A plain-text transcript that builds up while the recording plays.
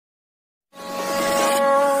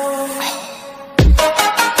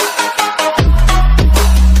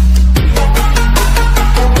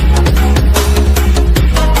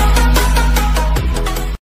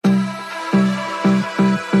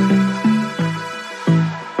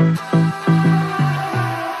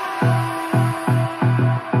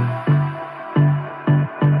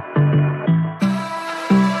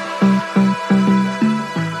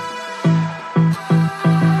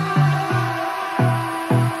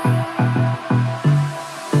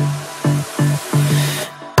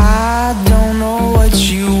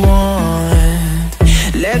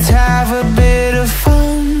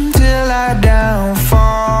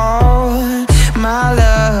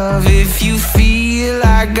feel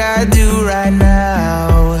like I do right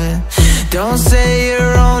now. Don't say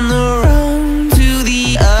you're on the run to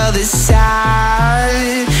the other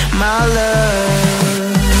side, my love.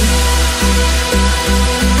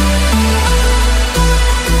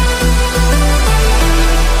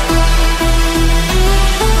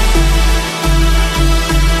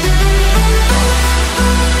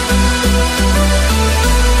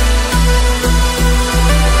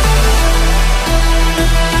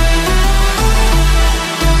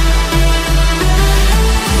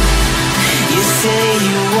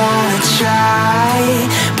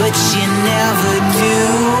 But you never do.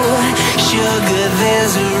 Sugar,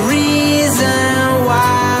 there's a reason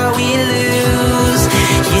why we lose.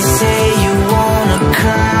 You say you wanna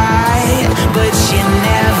cry, but you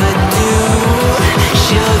never do.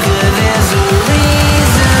 Sugar, there's a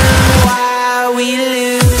reason why we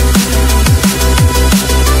lose.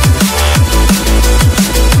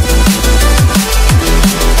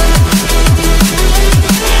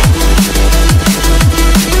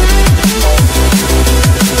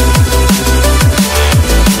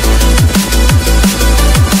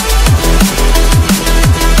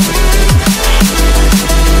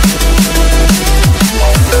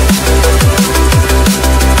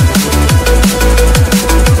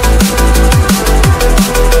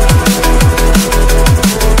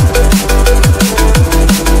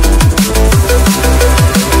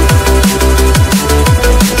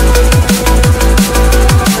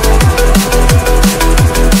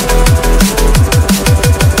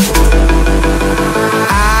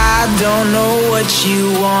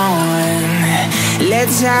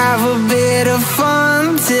 Let's have a bit of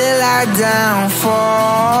fun till I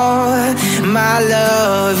downfall, my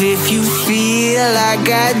love. If you feel like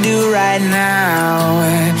I do right now,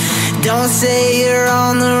 don't say you're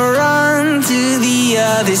on the run to the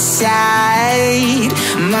other side,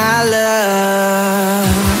 my love.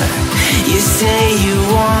 You say you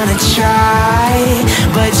wanna try,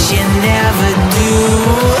 but you never do.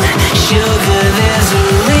 Sugar, there's a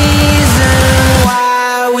reason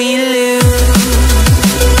why we lose.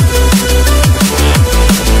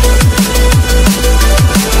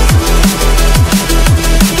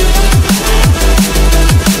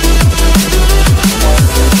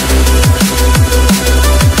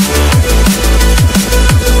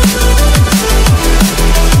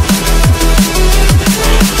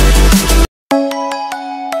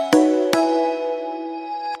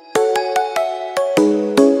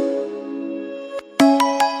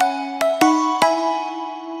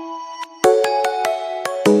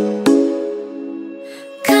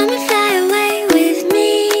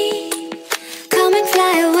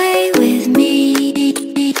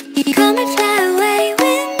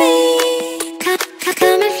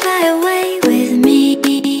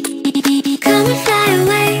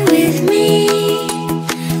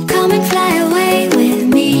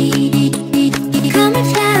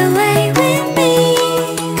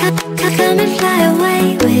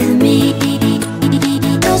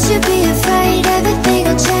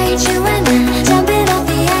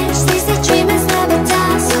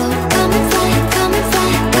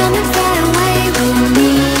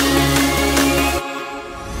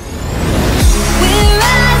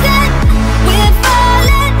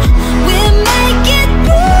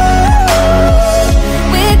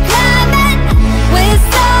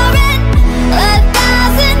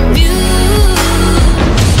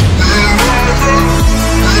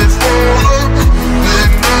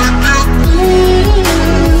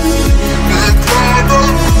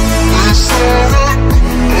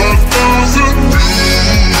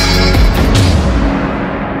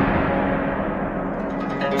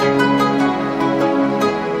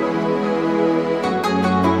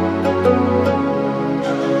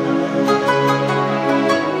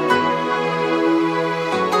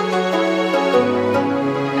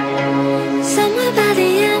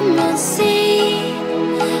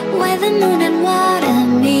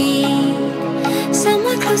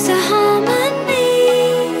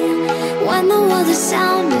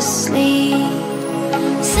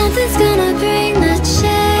 Something's gonna bring the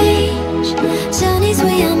change. Journeys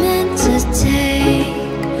we are meant to take.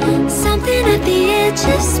 Something at the edge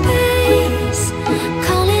of space,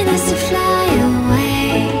 calling us to fly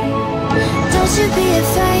away. Don't you be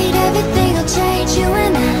afraid, everything will change. You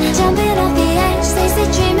and I, jumping off the edge. They say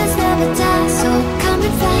dreamers never die. So come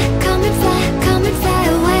and fly, come and fly, come and fly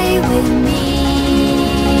away with me.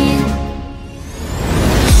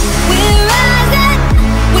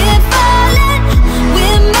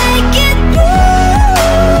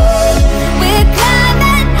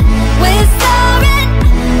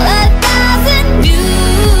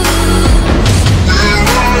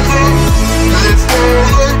 Let's go.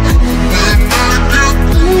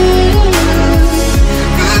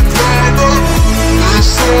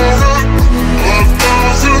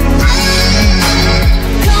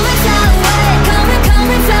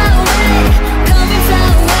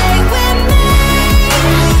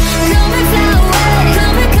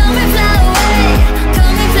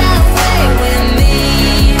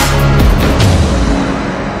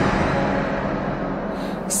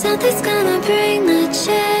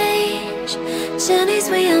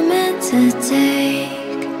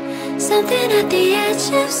 something at the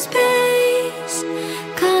edge of space,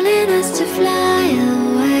 calling us to fly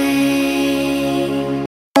away.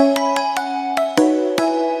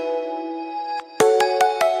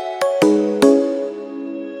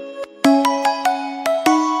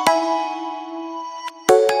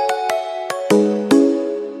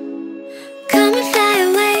 Come and fly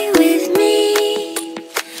away with me.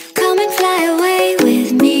 Come and fly away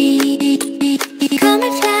with me. Come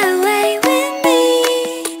and fly away with me.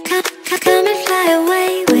 Come and fly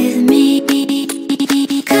away with me.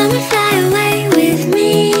 Come and fly away with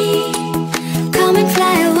me. Come and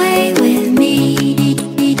fly away with me.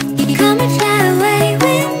 Come and fly away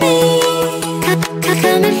with me.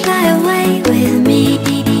 Come and fly away with me.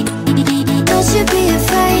 Don't you be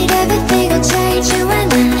afraid, everything will change. You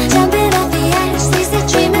and I, jumping off the edge. These the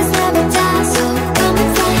dreamers never die. So come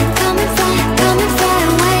and fly, come and fly, come and fly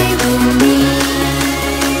away with me.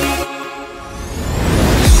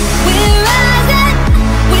 We're rising,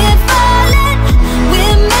 we're falling,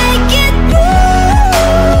 we're making through.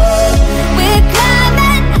 We're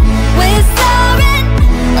climbing, we're soaring,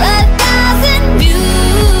 1,000 views.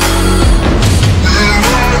 We're rising,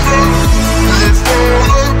 we're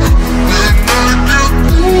falling, we're making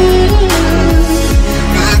through.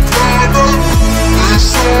 We're climbing,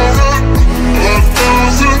 we're soaring, 1,000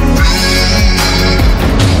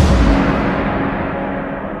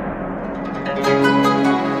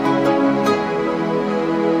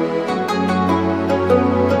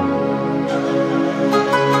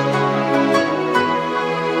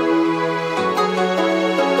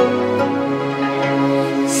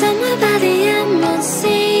 Somewhere by the emerald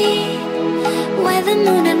sea, where the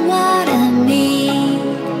moon and water meet.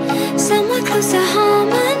 Somewhere close to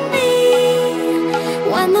harmony,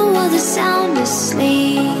 when the world is sound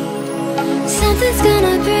asleep. Something's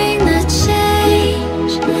gonna bring the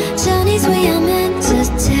change, journeys we are meant to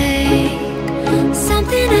take.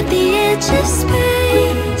 Something at the edge of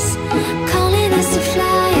space, calling us to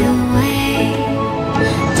fly away.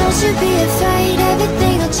 Don't you be afraid,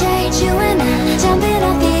 everything will change. You and I, jumping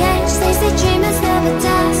off the edge. They say dreamers never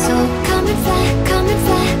die. So come and fly, come and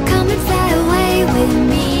fly, come and fly away with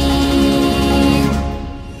me.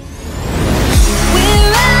 We're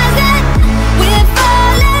rising, we're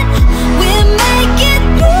falling, we're making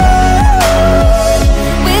through.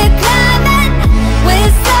 We're climbing,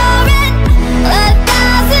 we're soaring,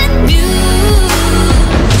 1,000 views.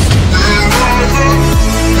 We're rising,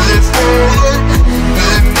 we're falling, we're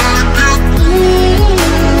making through.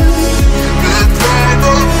 We're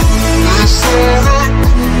climbing, we're soaring,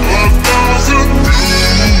 1,000 views.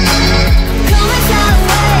 Come and fly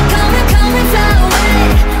away, come and fly away,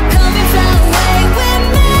 come and fly away with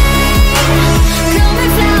me. Come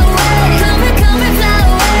and fly away, come and fly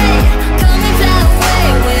away, come and fly away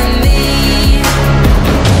with me.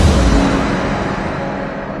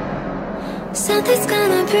 Something's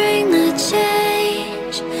gonna bring the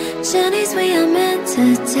change, journeys we are meant to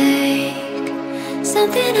take.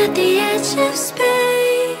 Something at the edge of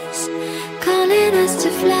space, calling us to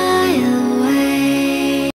fly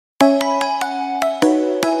away.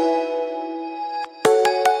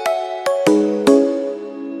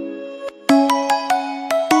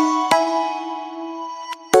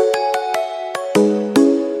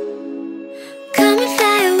 Come and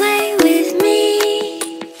fly away with me.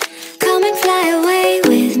 Come and fly away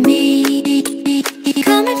with me.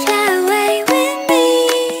 Come and fly away with me.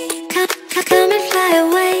 Come and fly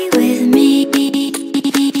away with me.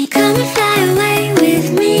 Come and fly away with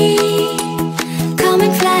me.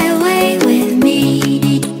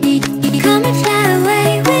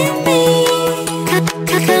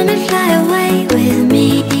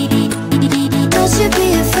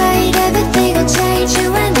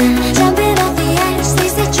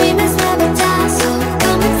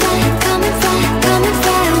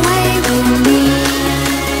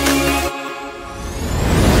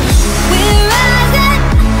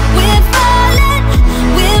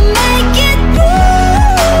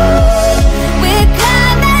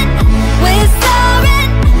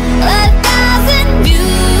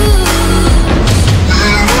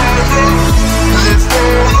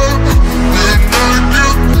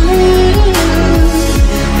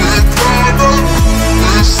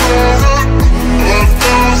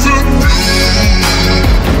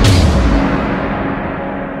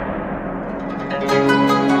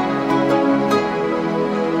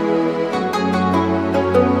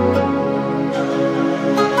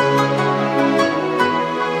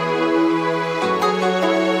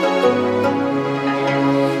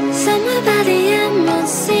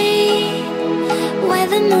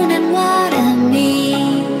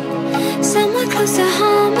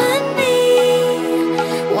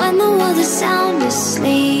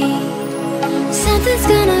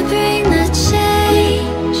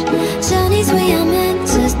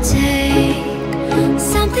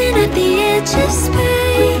 edge of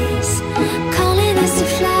space, calling us to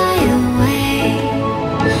fly away.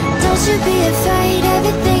 Don't you be afraid,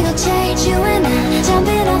 everything will change. You and I,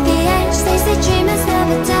 jumping off the edge. They say dreamers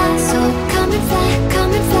never die, so come and fly,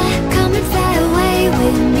 come and fly, come and fly away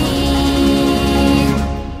with me.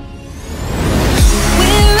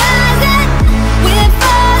 We're rising, we're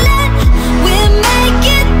falling, we're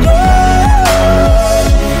making moves.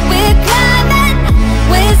 We're climbing,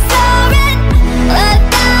 we're soaring,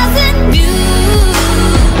 1,000 views.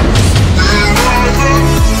 We're rising,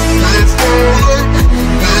 we're falling, we're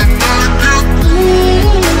making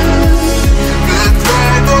moves. We're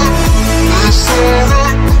climbing, we're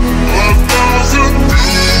soaring, 1,000 views.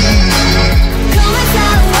 Come and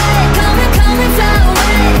fly away, come and fly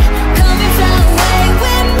away, come and fly away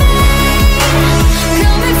with me.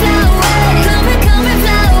 Come and fly away, come and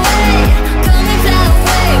fly away, come and fly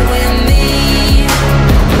away with me.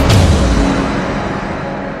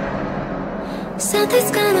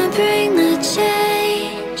 Something's gonna bring the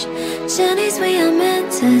change, journeys we are meant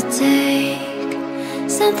to take.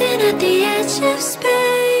 Something at the edge of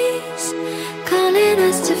space, calling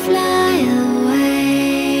us to fly away.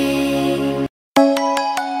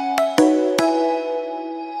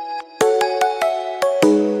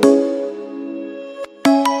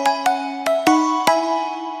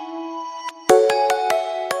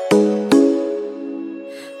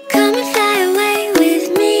 Come and fly away with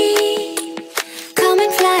me. Come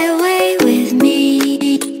and fly away with me.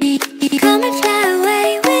 Come and fly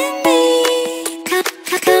away with me.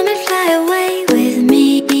 Come and fly away with me.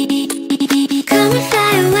 Come and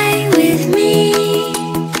fly away with me.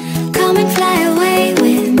 Come and fly away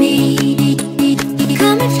with me.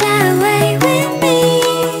 Come and fly away with me.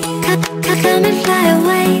 Come and fly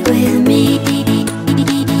away with me.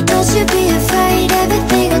 Don't you be afraid,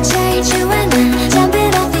 everything will change. You and I,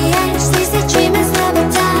 jumping off the edge. They say dreamers never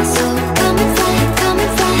die, so come and fly, come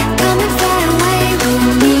and fly, come and fly away with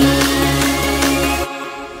me.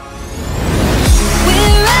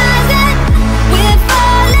 We're rising, we're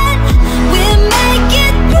falling, we're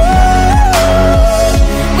making moves.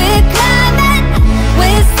 We're climbing,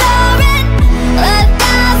 we're soaring,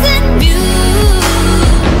 1,000 views.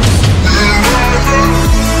 We're rising,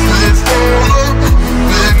 we're falling,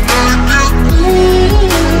 we're making moves.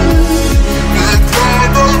 We're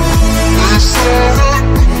climbing, we're soaring,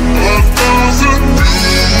 1,000 views.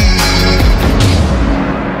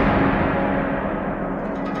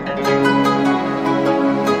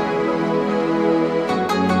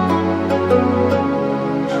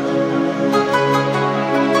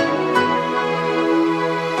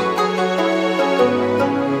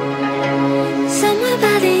 Somewhere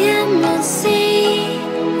by the emerald sea,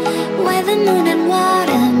 where the moon and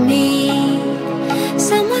water meet.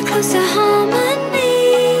 Somewhere close to harmony,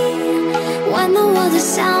 when the world is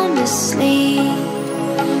sound asleep.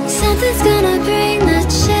 Something's gonna bring the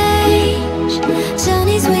change,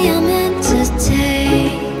 journeys we are meant to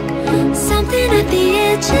take. Something at the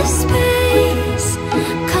edge of space,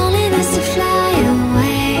 calling us to fly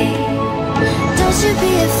away. Don't you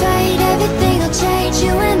be afraid, everything will change.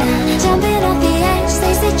 You and I, jumping off the edge.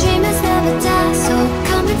 They say dreamers never die, so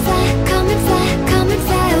come and fly, come and fly, come and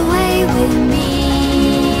fly away with me.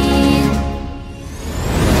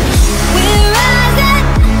 We're rising,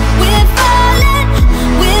 we're falling,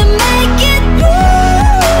 we're making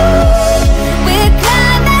moves. We're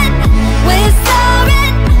climbing, we're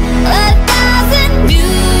soaring, 1,000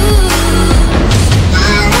 views.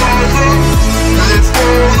 We're rising, we're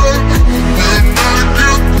falling, we're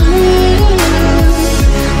making moves.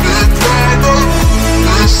 We're climbing,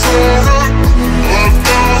 we're soaring,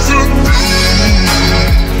 1,000 views.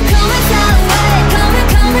 Come and fly away,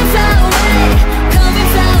 come and fly away, come and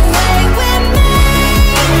fly away with me.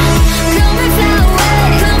 Come and fly away,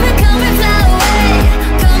 come and fly away,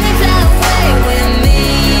 come and fly away with me.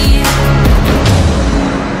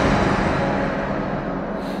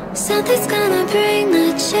 Something's gonna bring the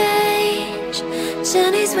change,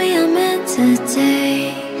 journeys we are meant to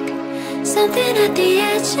take. Something at the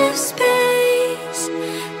edge of space,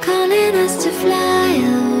 calling us to fly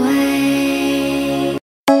away.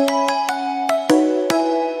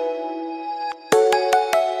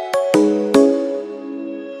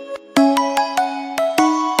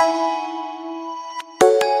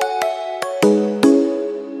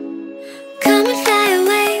 Come and fly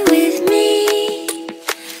away with me.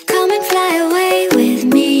 Come and fly away with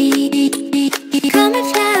me. Come and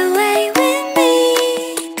fly away with me.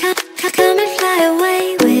 Come and fly away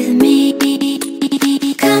with me.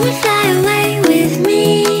 Come and fly away with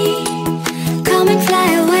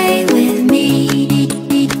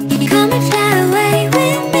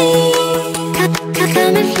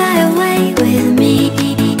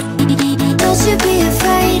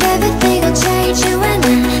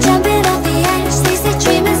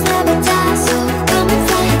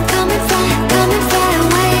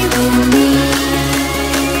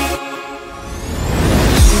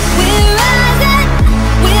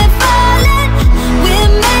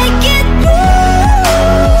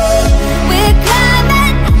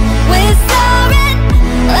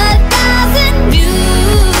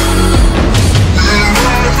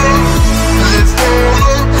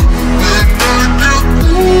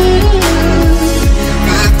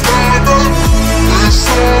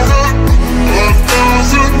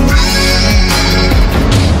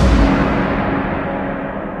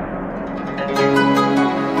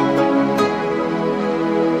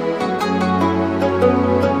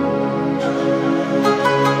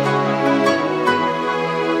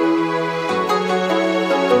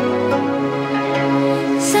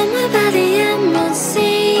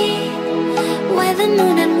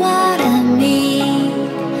moon and water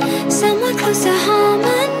meet, somewhere close to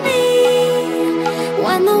harmony.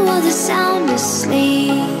 When the world is sound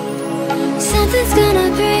asleep, something's gonna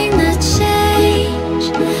bring the change.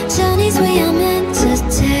 Journeys we are meant to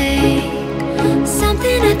take,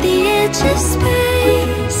 something at the edge of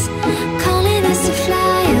space, calling us to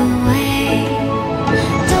fly away.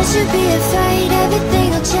 Don't you be afraid, everything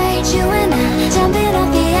will change. You and I, jumping off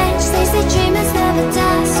the edge. They say dreamers never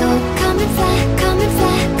die, so come and fly, come and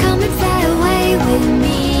fly, come and fly away with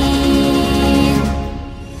me.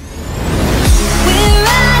 We're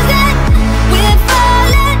rising, we're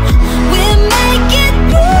falling, we're making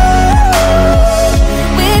moves.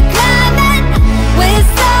 We're climbing, we're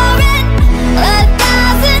soaring,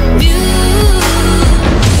 1,000 views.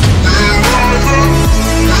 We're rising,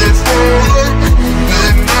 we're falling, we're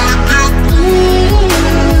making moves.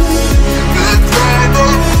 We're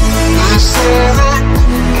climbing, we're soaring,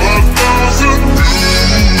 1,000 views.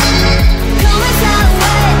 Come and fly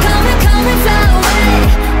away, come and fly away,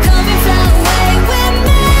 come and fly away with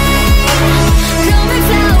me. Come and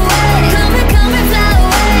fly away, come and fly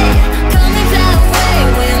away, come and fly away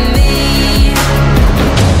with me.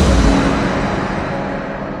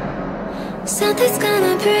 Something's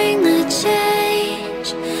gonna bring the change.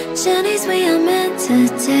 Journeys we are meant to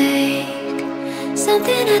take,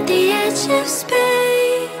 something at the edge of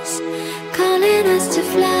space, calling us to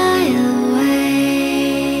fly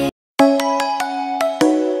away.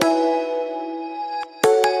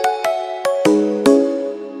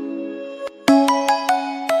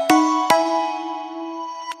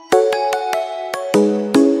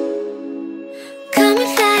 Come and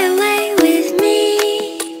fly away with me.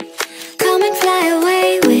 Come and fly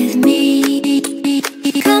away with me.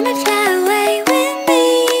 Come and fly away with me.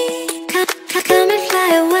 Come and fly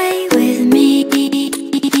away with me.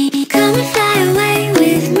 Come and fly away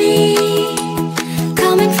with me.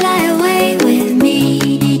 Come and fly away with me.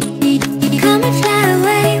 Come and fly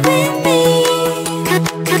away with me.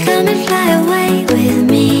 Come and fly away with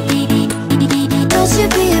me. Don't you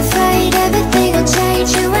be afraid, everything will change.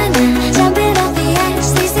 You and I, jumping off the edge.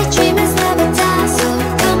 They say dreamers never die, so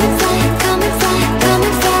come and fly, come and fly, come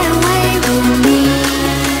and fly away with me.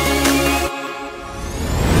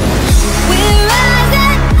 We're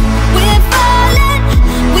rising, we're falling,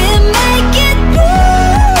 we're making moves.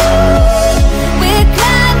 We're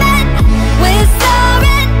climbing, we're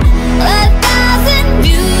soaring, 1,000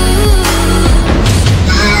 views. We're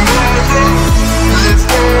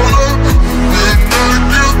rising, we're falling, we're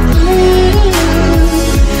making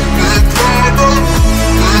moves. We're climbing,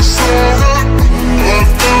 we're soaring,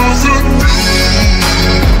 1,000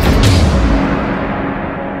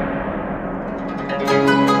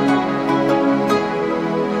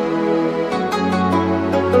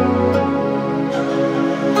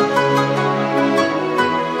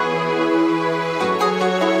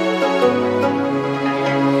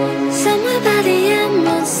 Somewhere by the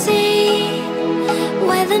emerald sea,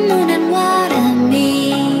 where the moon and water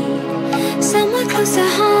meet, somewhere close to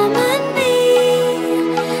harmony.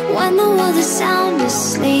 When the world is sound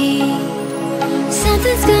asleep,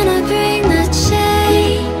 something's gonna bring the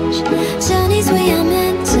change. Journeys we are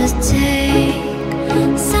meant to take,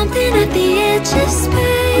 something at the edge of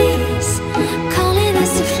space, calling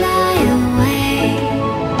us to fly away.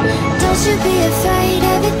 Don't you be afraid,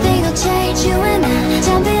 everything will change. You and I,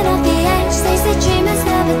 jumping off the edge. They say dreamers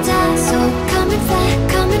never die, so come and fly,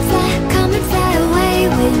 come and fly, come and fly away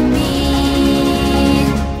with me.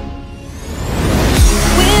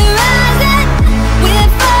 We're rising, we're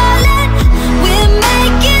falling, we're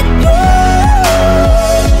making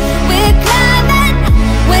moves. We're climbing,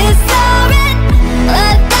 we're soaring,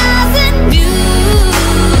 1,000 views.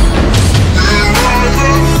 We're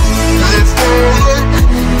rising, we're falling, we're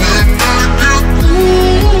making moves.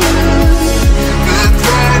 We're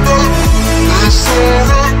climbing, we're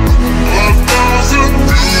soaring, 1,000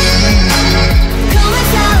 views. Come and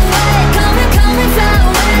fly away, come and fly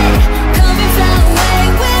away, come and fly away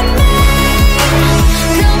with me.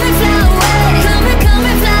 Come and fly away, come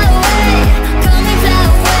and fly away, come and fly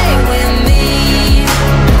away with me.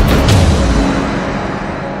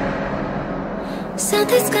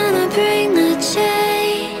 Something's gonna bring the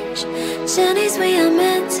change. Journeys we are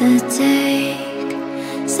meant to take,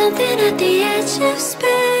 something at the edge of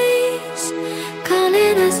space,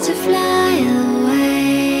 calling us to fly away.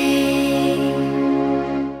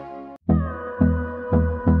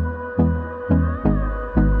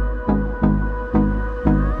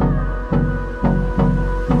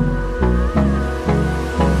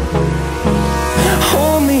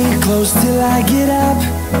 Hold me close till I get up.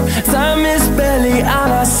 Time is barely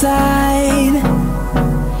on our side.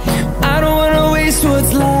 I don't wanna waste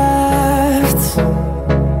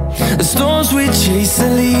chase the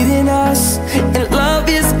leading us, and love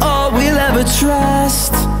is all we'll ever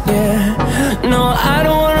trust. Yeah.